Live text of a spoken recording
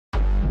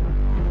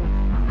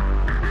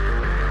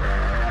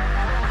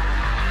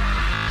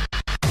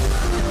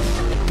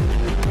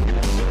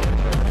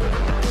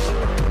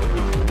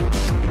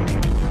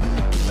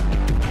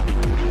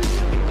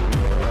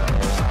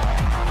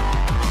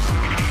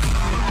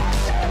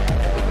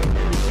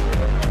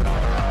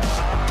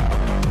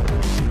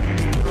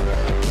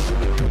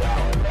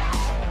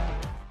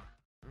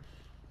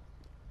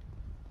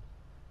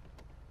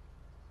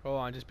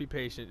Just be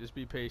patient. Just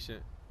be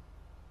patient.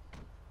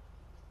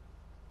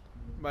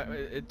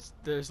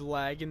 There's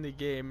lag in the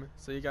game,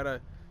 so you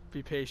gotta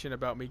be patient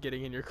about me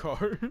getting in your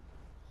car.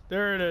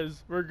 There it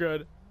is. We're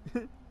good.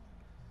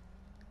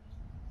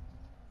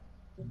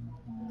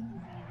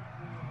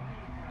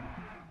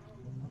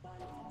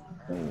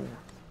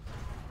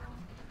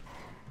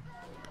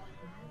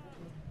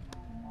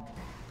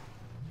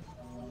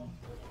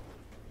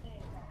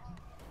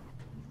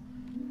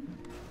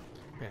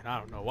 Man, I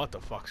don't know what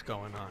the fuck's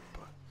going on,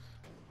 but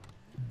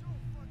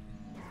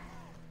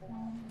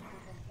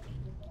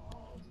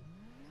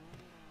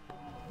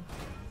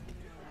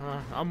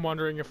I'm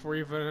wondering if we're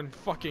even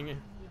fucking.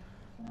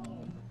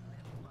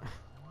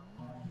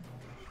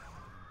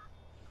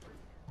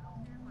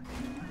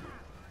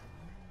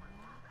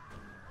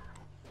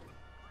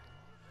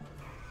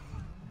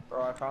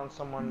 Bro, I found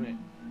someone.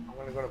 I'm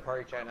gonna go to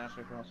party chat and ask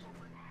me else.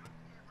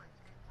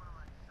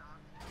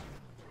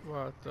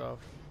 What the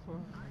fuck?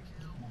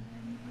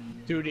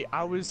 Dude, he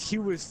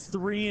was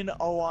 3-0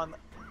 on,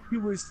 he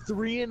was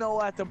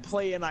 3-0 at the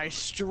play and I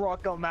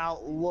struck him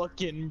out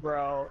looking,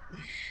 bro.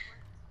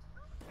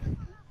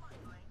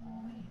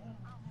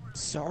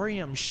 Sorry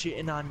I'm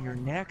shitting on your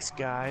necks,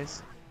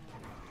 guys.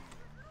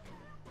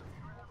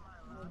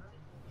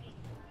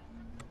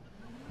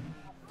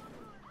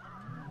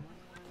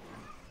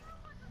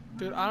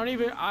 Dude,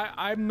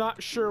 I'm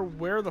not sure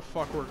where the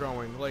fuck we're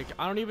going. Like,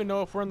 I don't even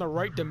know if we're in the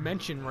right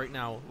dimension right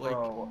now. Like,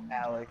 Bro,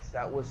 Alex,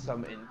 that was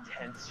some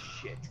intense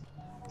shit.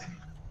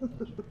 Oh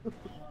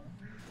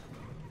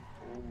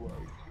my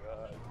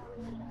god, bro.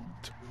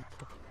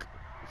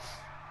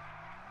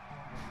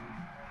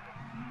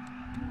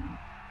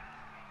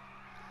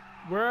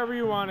 Wherever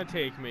you want to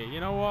take me.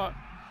 You know what?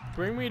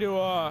 Bring me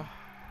to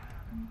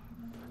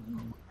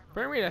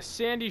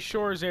Sandy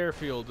Shores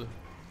Airfield.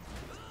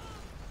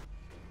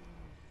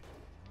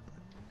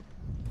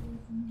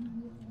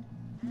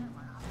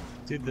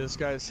 Dude, this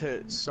guy's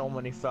hit so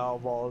many foul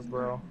balls,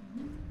 bro.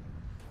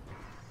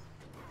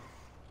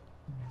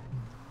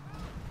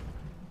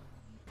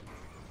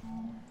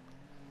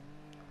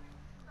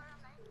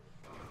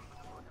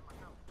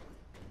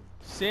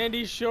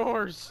 Sandy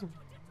Shores.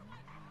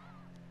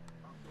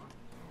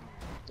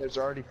 There's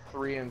already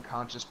 3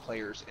 unconscious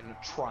players in a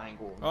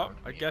triangle. Oh,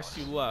 I guess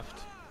you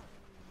left.